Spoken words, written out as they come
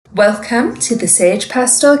Welcome to the Sage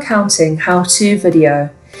Pastel Accounting how-to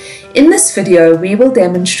video. In this video, we will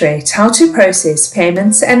demonstrate how to process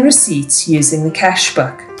payments and receipts using the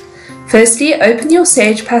cashbook. Firstly, open your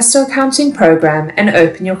Sage Pastel Accounting program and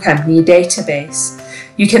open your company database.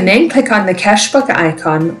 You can then click on the cashbook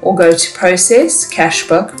icon or go to Process,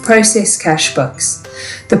 Cashbook, Process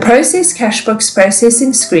Cashbooks. The Process Cashbooks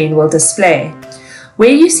processing screen will display. Where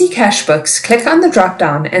you see cashbooks, click on the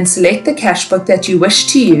drop-down and select the cashbook that you wish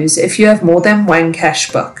to use if you have more than one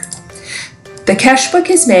cashbook. The cashbook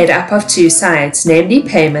is made up of two sides, namely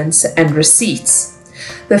payments and receipts.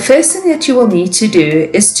 The first thing that you will need to do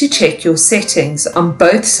is to check your settings on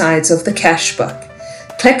both sides of the cashbook.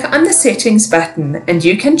 Click on the settings button and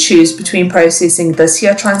you can choose between processing this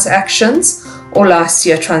year transactions or last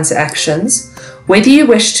year transactions, whether you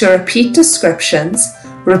wish to repeat descriptions,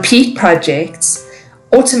 repeat projects,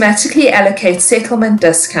 automatically allocate settlement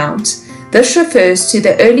discount. This refers to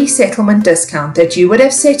the early settlement discount that you would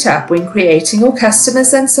have set up when creating your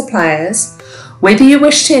customers and suppliers. Whether you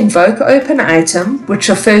wish to invoke open item, which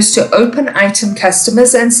refers to open item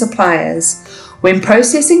customers and suppliers. When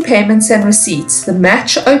processing payments and receipts, the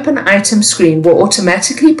match open item screen will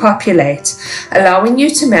automatically populate, allowing you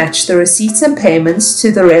to match the receipts and payments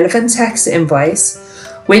to the relevant tax invoice.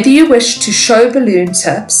 Whether you wish to show balloon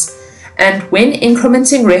tips, and when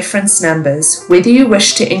incrementing reference numbers, whether you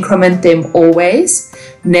wish to increment them always,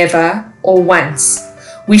 never, or once.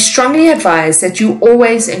 We strongly advise that you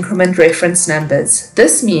always increment reference numbers.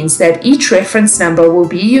 This means that each reference number will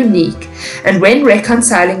be unique, and when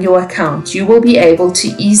reconciling your account, you will be able to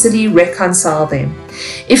easily reconcile them.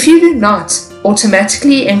 If you do not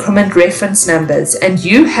automatically increment reference numbers and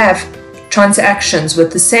you have transactions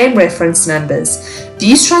with the same reference numbers,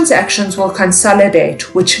 these transactions will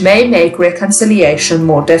consolidate, which may make reconciliation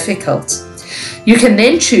more difficult. You can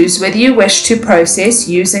then choose whether you wish to process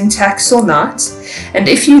using tax or not, and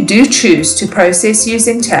if you do choose to process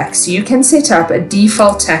using tax, you can set up a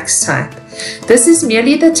default tax type. This is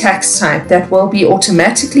merely the tax type that will be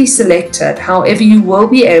automatically selected, however you will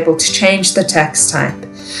be able to change the tax type.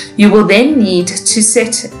 You will then need to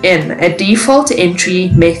set in a default entry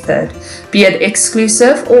method, be it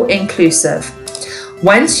exclusive or inclusive.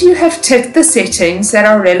 Once you have ticked the settings that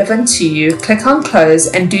are relevant to you, click on Close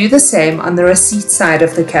and do the same on the receipt side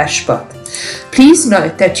of the cashbook. Please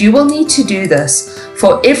note that you will need to do this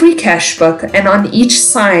for every cashbook and on each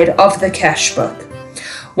side of the cashbook.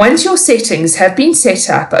 Once your settings have been set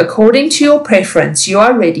up according to your preference, you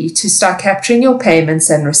are ready to start capturing your payments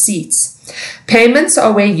and receipts. Payments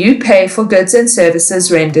are where you pay for goods and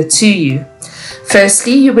services rendered to you.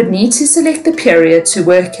 Firstly, you would need to select the period to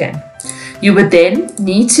work in. You would then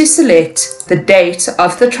need to select the date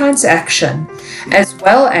of the transaction, as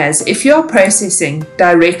well as if you are processing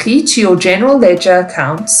directly to your general ledger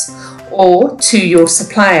accounts or to your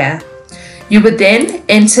supplier. You would then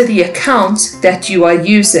enter the account that you are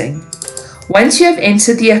using. Once you have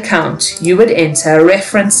entered the account, you would enter a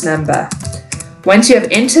reference number. Once you have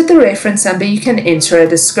entered the reference number, you can enter a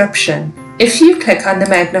description. If you click on the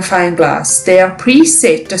magnifying glass, there are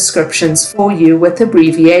preset descriptions for you with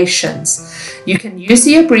abbreviations. You can use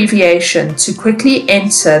the abbreviation to quickly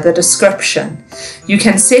enter the description. You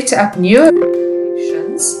can set up new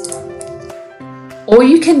abbreviations, or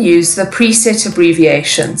you can use the preset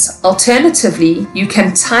abbreviations. Alternatively, you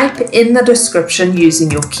can type in the description using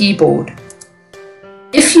your keyboard.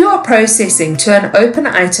 If you are processing to an open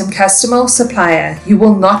item customer or supplier, you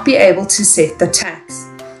will not be able to set the tax.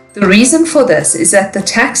 The reason for this is that the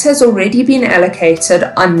tax has already been allocated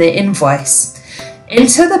on the invoice.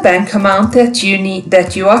 Enter the bank amount that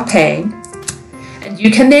you are paying, and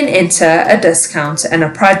you can then enter a discount and a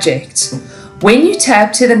project. When you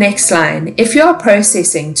tab to the next line, if you are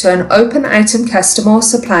processing to an open item customer or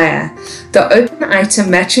supplier, the open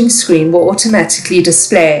item matching screen will automatically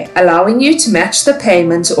display, allowing you to match the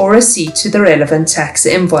payment or receipt to the relevant tax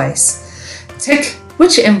invoice. Tick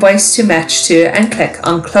which invoice to match to and click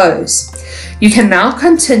on Close. You can now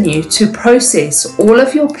continue to process all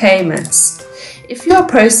of your payments. If you are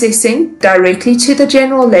processing directly to the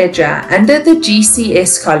general ledger, under the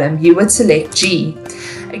GCS column, you would select G.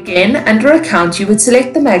 Again, under Account, you would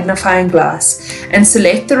select the magnifying glass and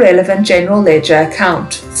select the relevant general ledger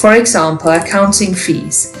account, for example, accounting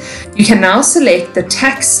fees. You can now select the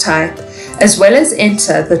tax type as well as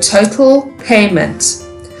enter the total payment.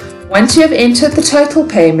 Once you have entered the total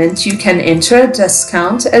payment, you can enter a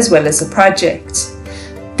discount as well as a project.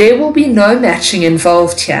 There will be no matching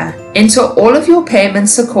involved here. Enter all of your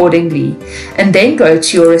payments accordingly and then go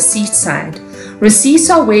to your receipt side. Receipts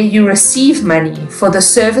are where you receive money for the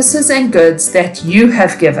services and goods that you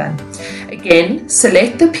have given. Again,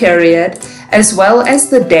 select the period as well as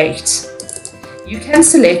the date. You can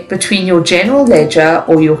select between your general ledger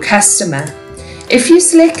or your customer. If you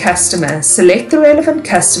select customer, select the relevant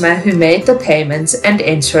customer who made the payment and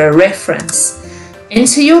enter a reference.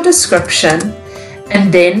 Enter your description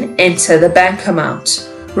and then enter the bank amount.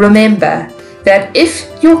 Remember that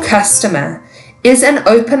if your customer is an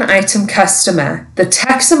open item customer, the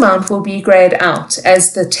tax amount will be grayed out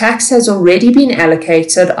as the tax has already been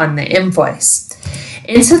allocated on the invoice.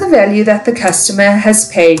 Enter the value that the customer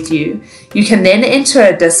has paid you. You can then enter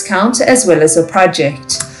a discount as well as a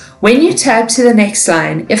project. When you tab to the next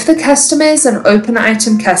line, if the customer is an open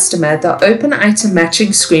item customer, the open item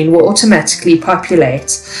matching screen will automatically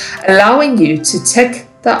populate, allowing you to tick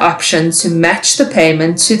the option to match the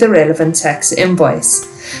payment to the relevant tax invoice.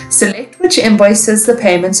 Select which invoices the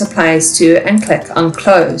payment applies to and click on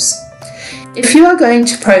Close. If you are going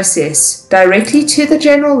to process directly to the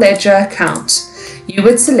general ledger account, you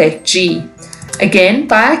would select G. Again,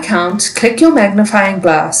 by account, click your magnifying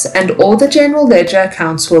glass and all the general ledger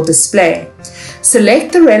accounts will display.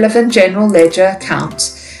 Select the relevant general ledger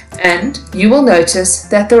account and you will notice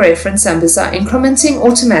that the reference numbers are incrementing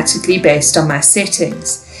automatically based on my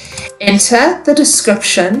settings. Enter the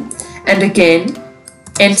description and again,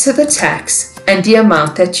 enter the tax and the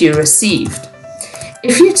amount that you received.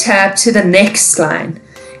 If you tab to the next line,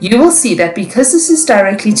 you will see that because this is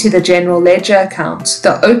directly to the general ledger account,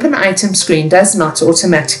 the open item screen does not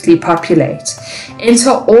automatically populate. Enter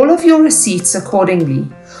all of your receipts accordingly.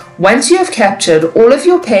 Once you have captured all of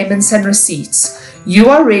your payments and receipts, you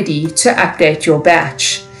are ready to update your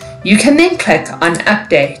batch. You can then click on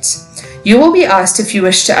Update. You will be asked if you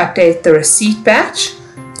wish to update the receipt batch,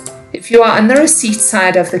 if you are on the receipt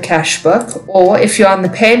side of the cash book, or if you're on the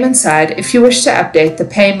payment side, if you wish to update the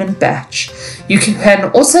payment batch. You can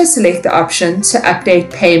also select the option to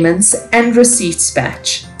update payments and receipts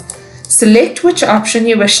batch. Select which option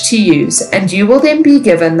you wish to use and you will then be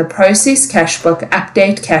given the Process Cashbook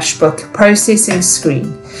Update Cashbook Processing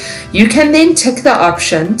screen. You can then tick the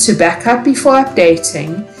option to back up before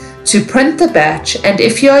updating, to print the batch, and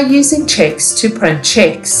if you are using checks, to print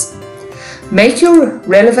checks. Make your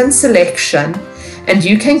relevant selection and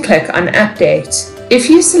you can click on Update. If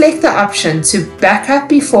you select the option to back up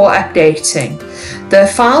before updating, the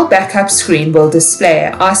file backup screen will display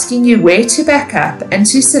asking you where to back up and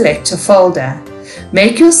to select a folder.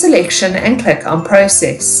 Make your selection and click on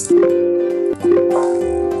Process.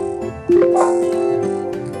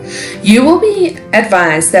 You will be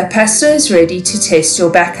advised that Pastel is ready to test your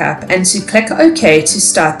backup and to click OK to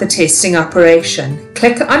start the testing operation.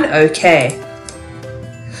 Click on OK.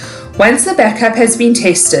 Once the backup has been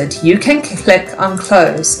tested, you can click on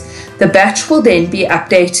Close. The batch will then be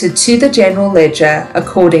updated to the general ledger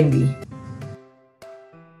accordingly.